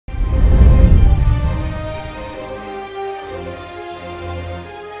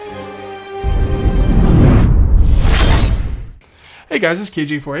guys, it's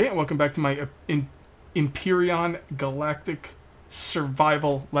KJ48 and welcome back to my Empyrion Galactic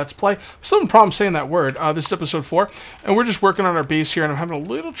Survival Let's Play. Still having problems saying that word. This is episode 4, and we're just working on our base here, and I'm having a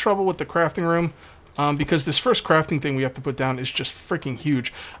little trouble with the crafting room because this first crafting thing we have to put down is just freaking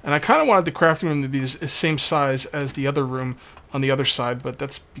huge. And I kind of wanted the crafting room to be the same size as the other room on the other side, but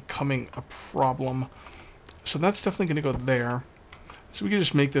that's becoming a problem. So that's definitely going to go there. So we could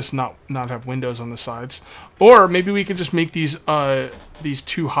just make this not have windows on the sides. Or maybe we could just make these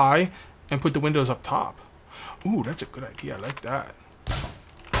too high and put the windows up top. Ooh, that's a good idea. I like that.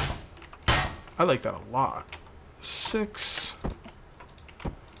 I like that a lot. 6.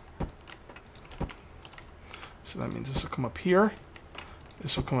 So that means this will come up here.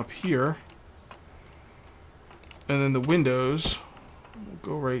 This will come up here. And then the windows will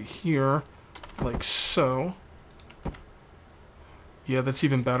go right here, like so. Yeah, that's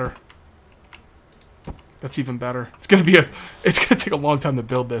even better. That's even better. It's gonna take a long time to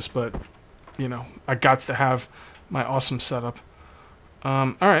build this, but you know, I gots to have my awesome setup.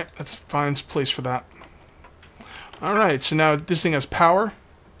 All right, that's fine. It's place for that. All right, so now this thing has power,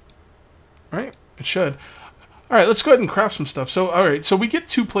 right? It should. All right, let's go ahead and craft some stuff. So, all right, so we get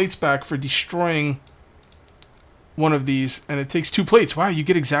 2 plates back for destroying one of these, and it takes 2 plates. Wow, you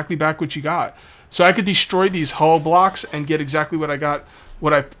get exactly back what you got. So I could destroy these hull blocks and get exactly what I got,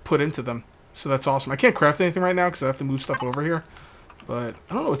 what I put into them. So that's awesome. I can't craft anything right now because I have to move stuff over here. But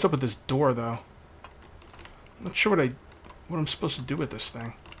I don't know what's up with this door, though. I'm not sure what I'm supposed to do with this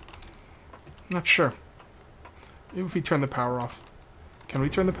thing. I'm not sure. Maybe if we turn the power off. Can we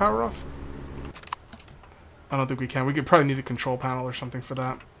turn the power off? I don't think we can. We could probably need a control panel or something for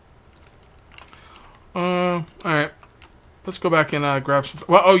that. Alright. Let's go back and grab some...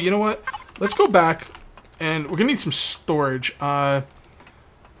 Well, oh, you know what? Let's go back, and we're going to need some storage. I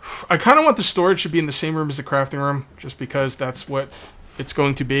kind of want the storage to be in the same room as the crafting room, just because that's what it's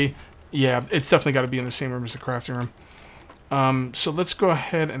going to be. Yeah, it's definitely got to be in the same room as the crafting room. So let's go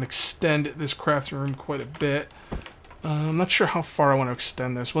ahead and extend this crafting room quite a bit. I'm not sure how far I want to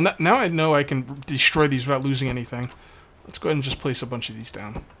extend this. Well, now I know I can destroy these without losing anything. Let's go ahead and just place a bunch of these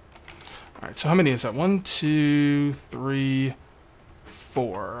down. Alright, so how many is that? 1, 2, 3,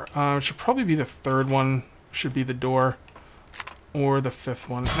 4. It should probably be the third one. Should be the door. Or the 5th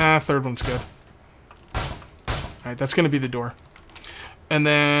one. Nah, third one's good. Alright, that's going to be the door. And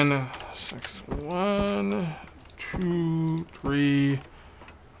then 6, 1, 2, 3.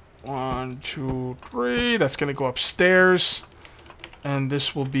 1, 2, 3. That's going to go upstairs. And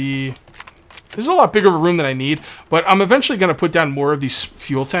this will be... This is a lot bigger of a room than I need, but I'm eventually going to put down more of these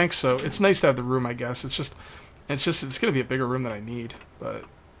fuel tanks, so it's nice to have the room, I guess. It's going to be a bigger room than I need, but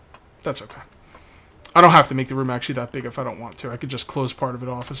that's okay. I don't have to make the room actually that big if I don't want to. I could just close part of it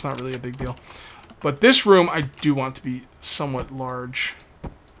off. It's not really a big deal. But this room, I do want to be somewhat large.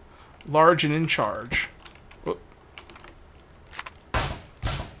 Large and in charge. Whoop.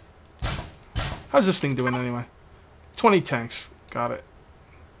 How's this thing doing anyway? 20 tanks. Got it.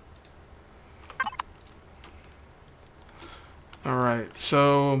 Alright,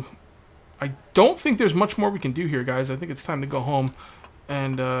 so I don't think there's much more we can do here, guys. I think it's time to go home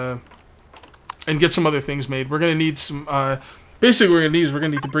and get some other things made. We're gonna need some basically what we're gonna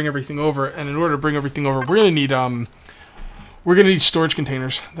need to bring everything over, and in order to bring everything over, we're gonna need storage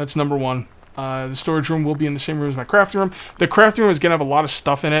containers. That's number 1. The storage room will be in the same room as my crafting room. The crafting room is gonna have a lot of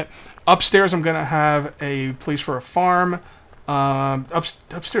stuff in it. Upstairs I'm gonna have a place for a farm.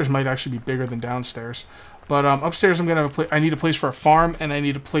 Upstairs might actually be bigger than downstairs. But upstairs, I'm gonna have I need a place for a farm, and I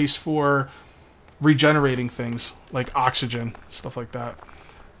need a place for regenerating things like oxygen, stuff like that.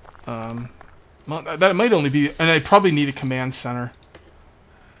 Well, that might only be, and I probably need a command center.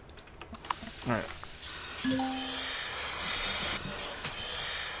 All right.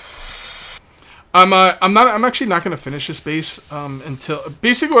 I'm actually not gonna finish this base until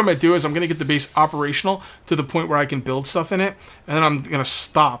basically what I'm gonna do is I'm gonna get the base operational to the point where I can build stuff in it, and then I'm gonna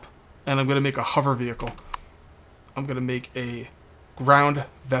stop, and I'm gonna make a hover vehicle. I'm going to make a ground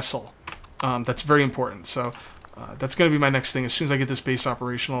vessel. That's very important. So that's going to be my next thing. As soon as I get this base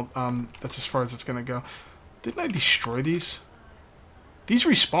operational, that's as far as it's going to go. Didn't I destroy these? These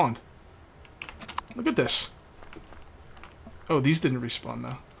respawned. Look at this. Oh, these didn't respawn,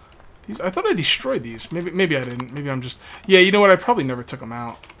 though. These, I thought I destroyed these. Maybe I didn't. Maybe I'm just... Yeah, you know what? I probably never took them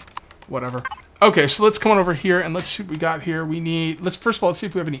out. Whatever. Okay, so let's come on over here, and let's see what we got here. We need... First of all, let's see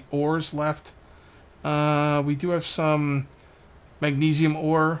if we have any ores left. We do have some magnesium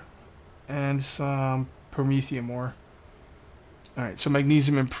ore and some promethium ore. Alright, so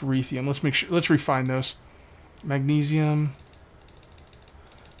magnesium and promethium. Let's refine those. Magnesium.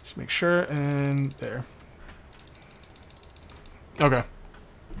 Just make sure, and there. Okay.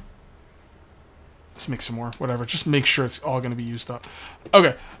 Let's make some more. Whatever. Just make sure it's all going to be used up.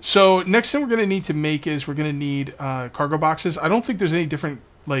 Okay. So next thing we're going to need to make is we're going to need cargo boxes. I don't think there's any different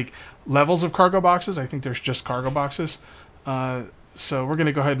like levels of cargo boxes. I think there's just cargo boxes. So we're going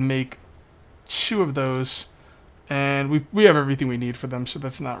to go ahead and make 2 of those. And we have everything we need for them, so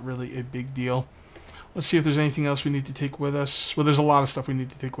that's not really a big deal. Let's see if there's anything else we need to take with us. Well, there's a lot of stuff we need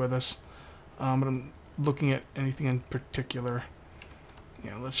to take with us. But I'm looking at anything in particular.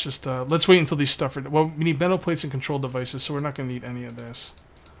 Yeah, let's just let's wait until these stuff are... Well, we need metal plates and control devices, so we're not going to need any of this.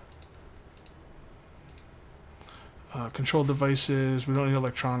 Control devices, we don't need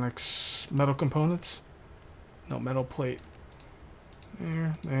electronics. Metal components? No, metal plate.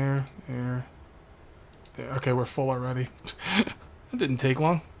 There. Okay, we're full already. That didn't take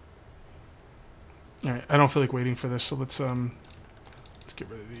long. Alright, I don't feel like waiting for this, so let's get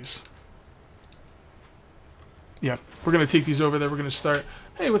rid of these. Yeah, we're going to take these over there. We're going to start...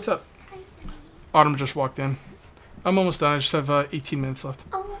 Hey, what's up? Hi. Autumn just walked in. I'm almost done. I just have 18 minutes left.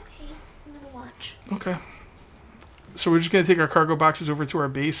 Oh, okay. I'm going to watch. Okay. So we're just going to take our cargo boxes over to our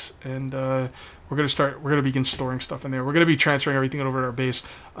base, and we're going to begin storing stuff in there. We're going to be transferring everything over to our base.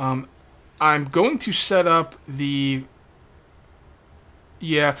 I'm going to set up the...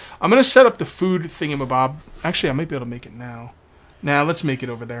 Yeah, I'm going to set up the food thingamabob. Actually, I might be able to make it now. Nah, let's make it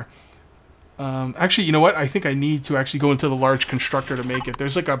over there. Actually, you know what? I think I need to actually go into the large constructor to make it.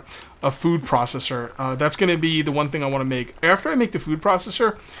 There's like a food processor. That's going to be the one thing I want to make. After I make the food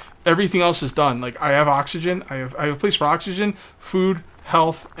processor, everything else is done. Like, I have oxygen. I have a place for oxygen, food,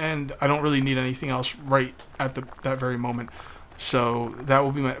 health, and I don't really need anything else right at that very moment. So that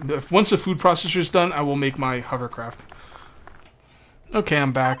will be my... Once the food processor is done, I will make my hovercraft. Okay,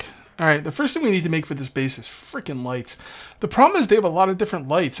 I'm back. Alright, the first thing we need to make for this base is freaking lights. The problem is they have a lot of different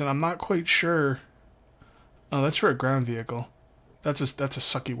lights, and I'm not quite sure... Oh, that's for a ground vehicle. That's a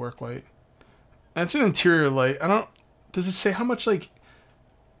sucky work light. That's an interior light. I don't... Does it say how much, like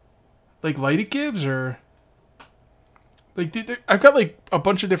light it gives, or... Like, dude, I've got, like, a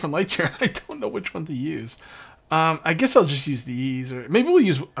bunch of different lights here, and I don't know which one to use. I guess I'll just use these, or maybe we'll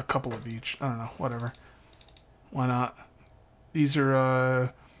use a couple of each. I don't know, whatever. Why not? These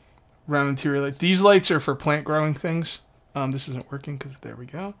are, round interior lights. These lights are for plant growing things. This isn't working because there we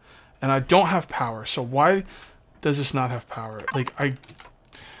go. And I don't have power. So why does this not have power? Like,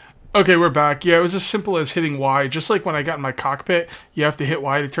 okay, we're back. Yeah, it was as simple as hitting Y. Just like when I got in my cockpit, you have to hit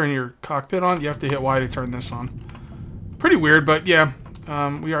Y to turn your cockpit on. You have to hit Y to turn this on. Pretty weird, but yeah.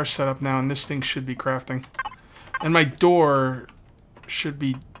 We are set up now, and this thing should be crafting. And my door should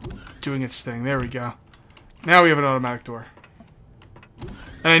be doing its thing. There we go. Now we have an automatic door.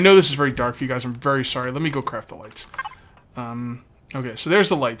 And I know this is very dark for you guys. I'm very sorry. Let me go craft the lights. Okay, so there's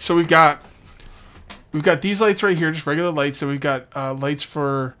the lights. So we've got these lights right here, just regular lights. Then we've got lights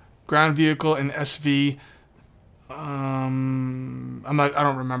for ground vehicle and SV. I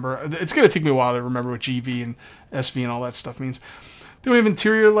don't remember. It's gonna take me a while to remember what GV and SV and all that stuff means. Then we have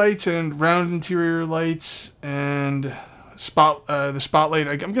interior lights and round interior lights and the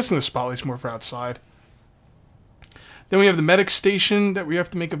spotlight. I'm guessing the spotlight's more for outside. Then we have the medic station that we have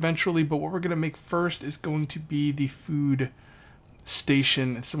to make eventually, but what we're going to make first is going to be the food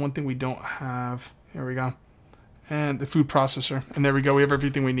station. It's the one thing we don't have. Here we go. And the food processor. And there we go. We have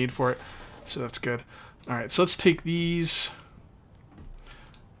everything we need for it. So that's good. All right, so let's take these.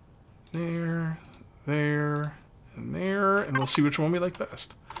 There, and there. And we'll see which one we like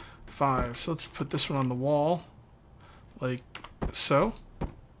best. 5. So let's put this one on the wall. Like so.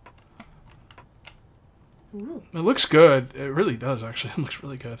 Ooh. It looks good. It really does, actually. It looks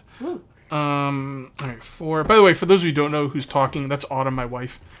really good. Ooh. Alright, 4. By the way, for those of you who don't know who's talking, that's Autumn, my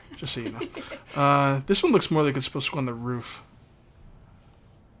wife. Just so you know. This one looks more like it's supposed to go on the roof.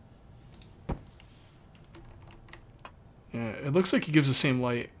 Yeah, it looks like it gives the same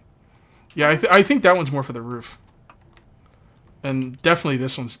light. Yeah, I think that one's more for the roof. And definitely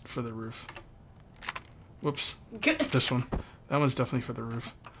this one's for the roof. Whoops. This one. That one's definitely for the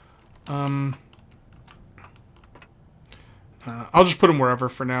roof. I'll just put them wherever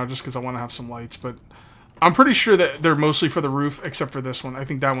for now, just because I want to have some lights. But I'm pretty sure that they're mostly for the roof, except for this one. I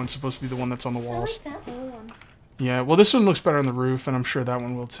think that one's supposed to be the one that's on the walls. I like that one. Yeah, well, this one looks better on the roof, and I'm sure that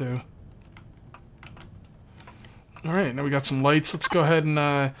one will too. All right, now we got some lights. Let's go ahead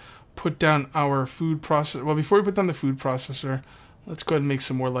and put down our food processor. Well, before we put down the food processor, let's go ahead and make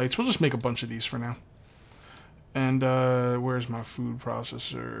some more lights. We'll just make a bunch of these for now. And where's my food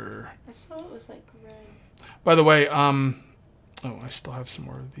processor? I saw it was like red. By the way, oh, I still have some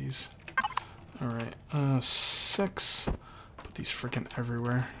more of these. All right, 6. Put these freaking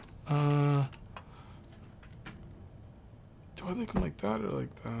everywhere. Do I like them like that or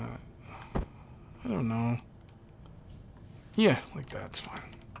like that? I don't know. Yeah, like that. It's fine.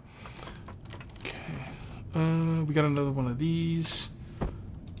 Okay. We got another one of these.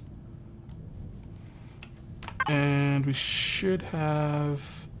 And we should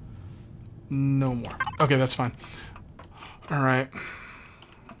have no more. Okay, that's fine. Alright.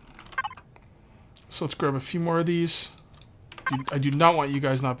 So let's grab a few more of these. I do not want you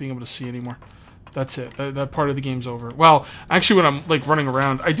guys not being able to see anymore. That's it. That part of the game's over. Well, actually, when I'm like running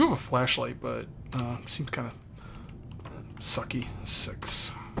around, I do have a flashlight, but seems kind of sucky.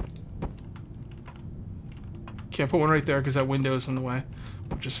 6. Can't put one right there because that window is in the way,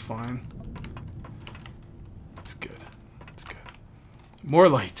 which is fine. It's good. It's good. More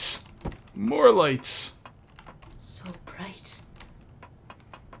lights. More lights. So bright.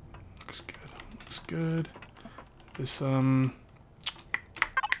 Looks good. Looks good. This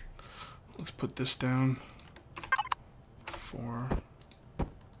let's put this down. 4.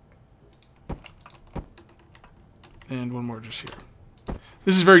 And one more just here.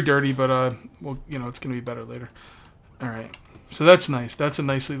 This is very dirty, but well, you know, it's gonna be better later. All right, so that's nice. That's a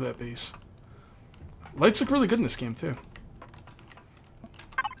nicely lit base. Lights look really good in this game too.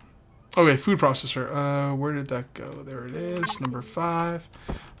 Okay, food processor. Where did that go? There it is, number 5.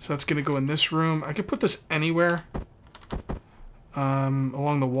 So that's gonna go in this room. I could put this anywhere.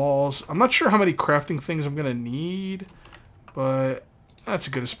 Along the walls. I'm not sure how many crafting things I'm gonna need, but that's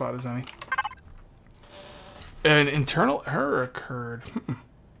as good a spot as any. An internal error occurred.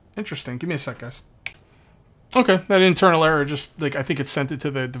 Interesting. Give me a sec, guys. Okay, that internal error just, like, I think it sent it to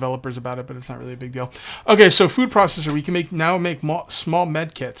the developers about it, but it's not really a big deal. Okay, so food processor. We can now make small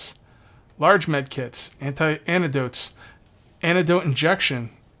med kits, large med kits, antidotes, antidote injection,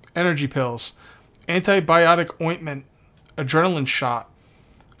 energy pills, antibiotic ointment, adrenaline shot,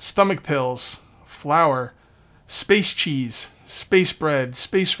 stomach pills, flour, space cheese, space bread,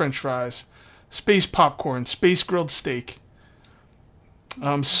 space french fries, space popcorn, space grilled steak,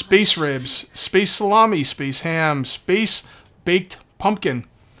 space ribs, space salami, space ham, space baked pumpkin,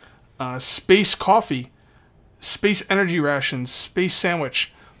 space coffee, space energy rations, space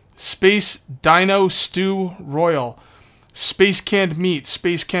sandwich, space dino stew royal, space canned meat,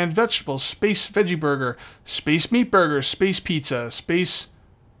 space canned vegetables, space veggie burger, space meat burger, space pizza, space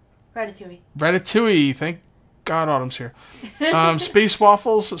ratatouille. Thank God Autumn's here. Space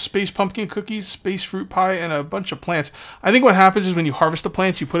waffles, space pumpkin cookies, space fruit pie, and a bunch of plants. I think what happens is when you harvest the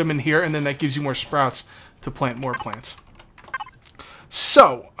plants, you put them in here, and then that gives you more sprouts to plant more plants.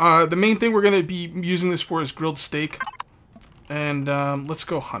 So, the main thing we're going to be using this for is grilled steak. And let's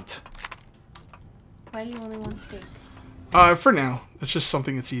go hunt. Why do you only want steak? For now. It's just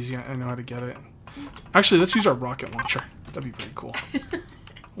something that's easy. I know how to get it. Actually, let's use our rocket launcher. That'd be pretty cool.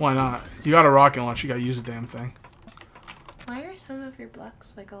 Why not? You got a rocket launcher, you gotta use the damn thing. Why are some of your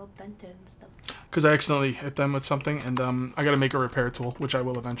blocks like all dented and stuff? Because I accidentally hit them with something, and I gotta make a repair tool, which I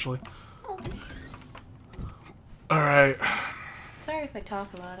will eventually. Oh. Alright. Sorry if I talk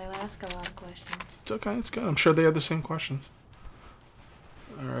a lot. I ask a lot of questions. It's okay, it's good. I'm sure they have the same questions.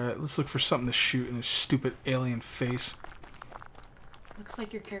 Alright, let's look for something to shoot in his stupid alien face. Looks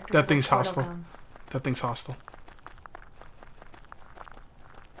like your character. That thing's hostile. That thing's hostile.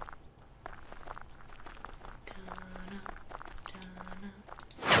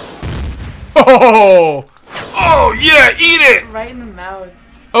 Oh! Oh, yeah, eat it! Right in the mouth.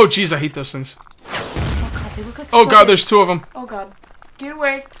 Oh, jeez, I hate those things. Oh, God, they look like oh, God, there's 2 of them. Oh, God. Get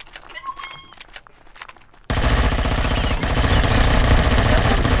away.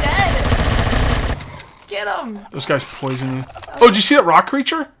 Dead. Get him. Those guys poison you. Oh, did you see that rock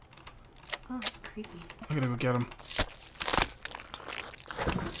creature? Oh, that's creepy. I'm gonna go get him.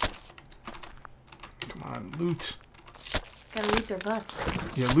 Come on, loot. Gotta loot their butts.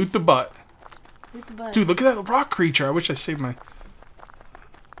 Yeah, loot the butt. Loot the butt. Dude, look at that rock creature. I wish I saved my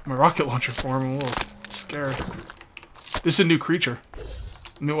rocket launcher for him. I'm a little scared. This is a new creature.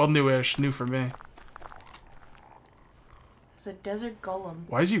 Well, newish. New for me. It's a desert golem.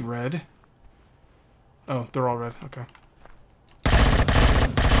 Why is he red? Oh, they're all red. Okay.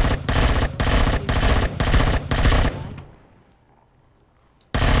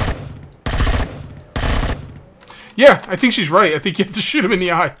 Yeah, I think she's right. I think you have to shoot him in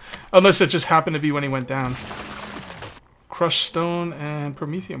the eye. Unless it just happened to be when he went down. Crushed stone and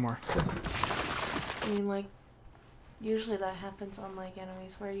promethium ore. I mean, like, usually that happens on, like,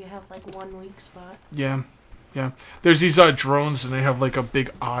 enemies where you have, like, one weak spot. Yeah. Yeah. There's these drones and they have, like, a big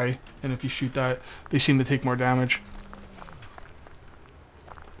eye. And if you shoot that, they seem to take more damage.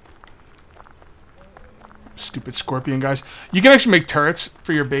 Stupid scorpion guys. You can actually make turrets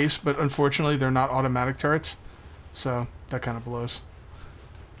for your base, but unfortunately they're not automatic turrets. So, That kind of blows.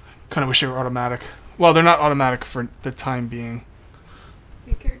 Kind of wish they were automatic. Well, they're not automatic for the time being.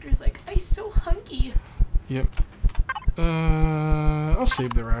 Your character's like, I'm so hungry. Yep. I'll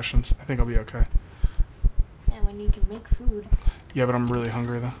save the rations. I think I'll be okay. Yeah, when you can make food. Yeah, but I'm really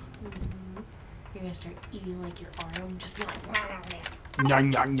hungry though. You're gonna start eating like your arm, just be like.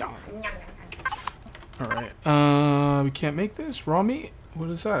 Nyang, nyang, nyang. All right. We can't make this raw meat. What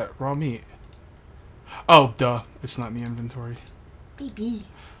is that? Raw meat. Oh, duh. It's not in the inventory. Baby.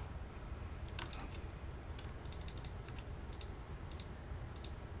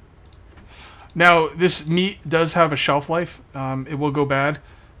 Now, this meat does have a shelf life. It will go bad.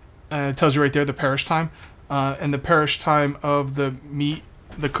 It tells you right there the perish time. And the perish time of the meat,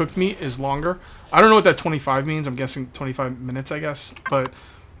 the cooked meat, is longer. I don't know what that 25 means. I'm guessing 25 minutes, I guess. But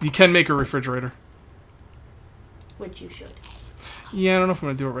you can make a refrigerator. Which you should. Yeah, I don't know if I'm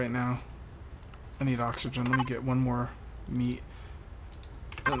going to do it right now. I need oxygen. Let me get one more meat.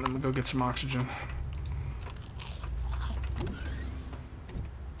 And then we'll go get some oxygen.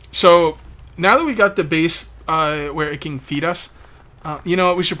 So, now that we got the base where it can feed us, you know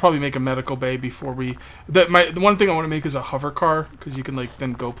what? We should probably make a medical bay before we... The one thing I want to make is a hover car, because you can like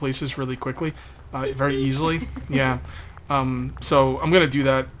then go places really quickly, very easily. Yeah. So, I'm going to do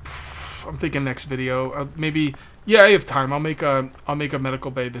that. I'm thinking next video. Maybe... Yeah, I have time. I'll make a medical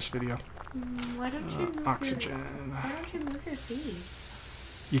bay this video. Why don't you move oxygen. Why don't you move your feet?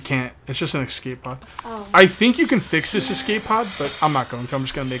 You can't. It's just an escape pod. Oh. I think you can fix this escape pod, but I'm not going to. I'm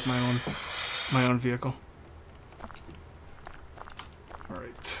just going to make my own vehicle. All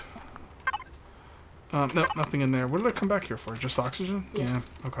right. No, nothing in there. What did I come back here for? Just oxygen? Yes.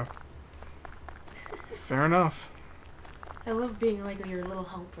 Yeah. Okay. Fair enough. I love being like your little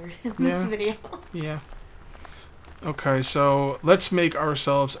helper in this video. Yeah. Okay, so let's make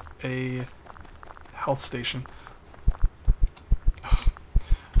ourselves a health station. Put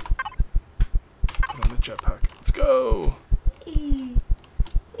on the jetpack. Let's go. Wee.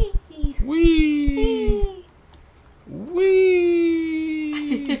 Wee.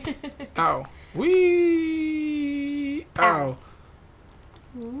 Wee. Ow. Wee. Ow.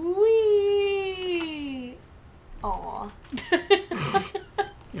 Wee. Aw.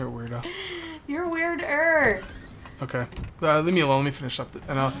 You're a weirdo. You're weirder. Okay, leave me alone. Let me finish up,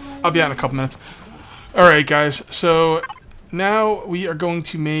 and I'll be out in a couple minutes. All right, guys. So now we are going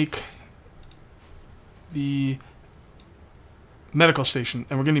to make the medical station,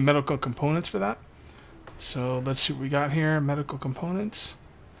 and we're going to need medical components for that. So let's see what we got here. Medical components.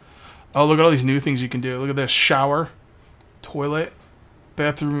 Oh, look at all these new things you can do. Look at this: shower, toilet,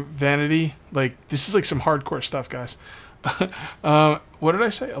 bathroom vanity. Like this is like some hardcore stuff, guys. What did I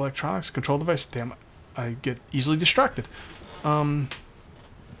say? Electronics, control device. Damn it. I get easily distracted. I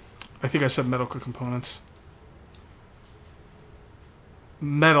think I said medical components.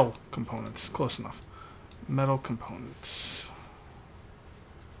 Metal components. Close enough. Metal components.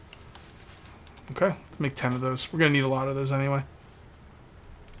 Okay, let's make 10 of those. We're going to need a lot of those anyway.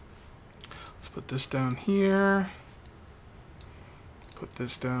 Let's put this down here. Put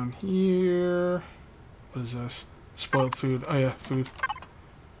this down here. What is this? Spoiled food. Oh yeah, food.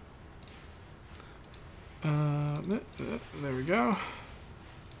 There we go.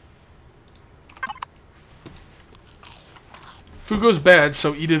 Food goes bad,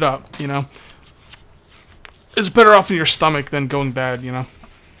 so eat it up, you know. It's better off in your stomach than going bad, you know.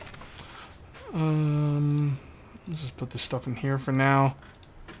 Let's just put this stuff in here for now.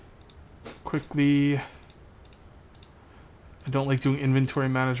 Quickly. I don't like doing inventory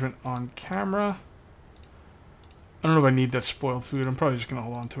management on camera. I don't know if I need that spoiled food. I'm probably just going to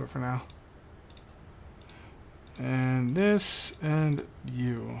hold on to it for now. And this, and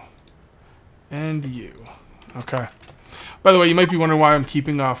you. And you. Okay. By the way, you might be wondering why I'm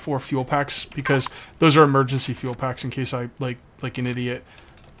keeping 4 fuel packs, because those are emergency fuel packs in case I, like an idiot,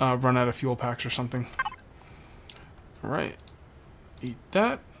 run out of fuel packs or something. Alright. Eat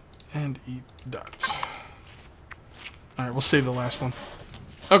that, and eat that. Alright, we'll save the last one.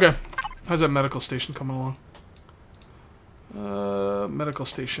 Okay. How's that medical station coming along? Medical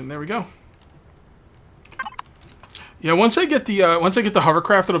station. There we go. Yeah, once I get the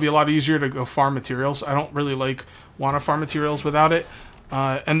hovercraft, it'll be a lot easier to go farm materials. I don't really want to farm materials without it.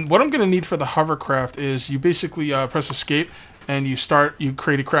 And what I'm going to need for the hovercraft is you basically press escape and you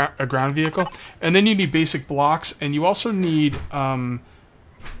create a ground vehicle, and then you need basic blocks, and you also need some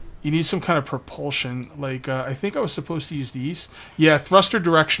kind of propulsion. Like I think I was supposed to use these. Yeah, thruster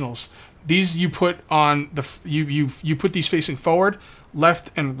directionals. These you put on the you put these facing forward,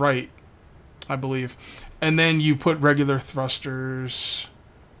 left, and right, I believe. And then you put regular thrusters.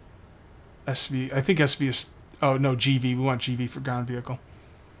 SV. I think SV is Oh, no, GV. We want GV for ground vehicle.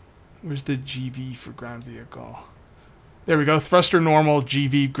 Where's the GV for ground vehicle? There we go. Thruster, normal,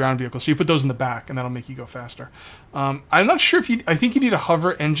 GV, ground vehicle. So you put those in the back, and that'll make you go faster. I'm not sure if you... I think you need a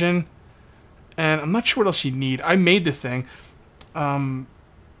hover engine, and I'm not sure what else you need. I made the thing, but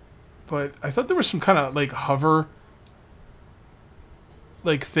I thought there was some kind of, like, hover...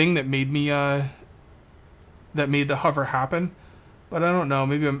 like, thing that made me, that made the hover happen. But I don't know.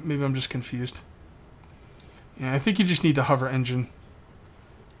 Maybe I'm just confused. Yeah, I think you just need the hover engine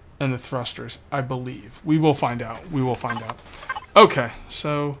and the thrusters, I believe. We will find out. We will find out. Okay,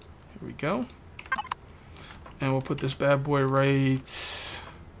 so here we go. And we'll put this bad boy right...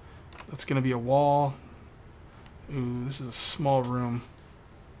 That's going to be a wall. Ooh, this is a small room.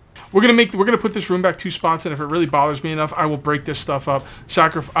 We're gonna put this room back 2 spots, and if it really bothers me enough, I will break this stuff up.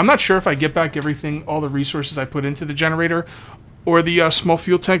 I'm not sure if I get back everything, all the resources I put into the generator or the small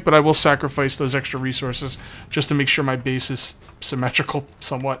fuel tank, but I will sacrifice those extra resources just to make sure my base is symmetrical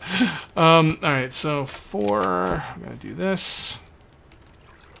somewhat. All right, so I'm gonna do this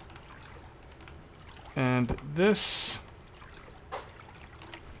and this.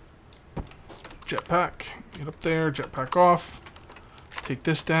 Jetpack, get up there. Jetpack off. Take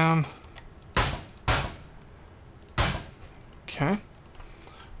this down. Okay.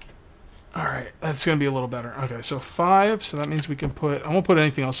 Alright, that's going to be a little better. Okay, so 5, so that means we can put... I won't put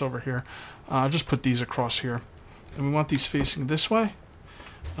anything else over here. I'll just put these across here. And we want these facing this way.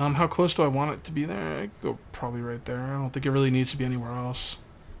 How close do I want it to be there? I could go probably right there. I don't think it really needs to be anywhere else.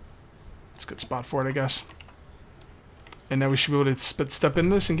 It's a good spot for it, I guess. And now we should be able to step in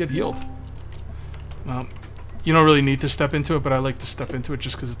this and get healed. You don't really need to step into it, but I like to step into it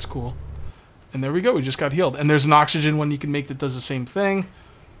just because it's cool. And there we go. We just got healed. And there's an oxygen one you can make that does the same thing.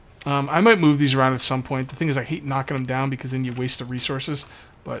 I might move these around at some point. The thing is, I hate knocking them down because then you waste the resources.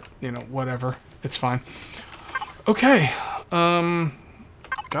 But, you know, whatever. It's fine. Okay. God,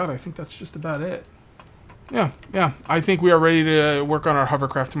 I think that's just about it. Yeah. I think we are ready to work on our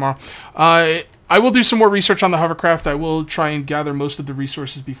hovercraft tomorrow. I will do some more research on the hovercraft. I will try and gather most of the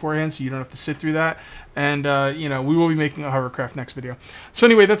resources beforehand so you don't have to sit through that. And, you know, we will be making a hovercraft next video. So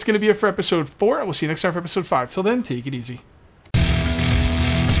anyway, that's going to be it for episode 4. And we'll see you next time for episode 5. Till then, take it easy.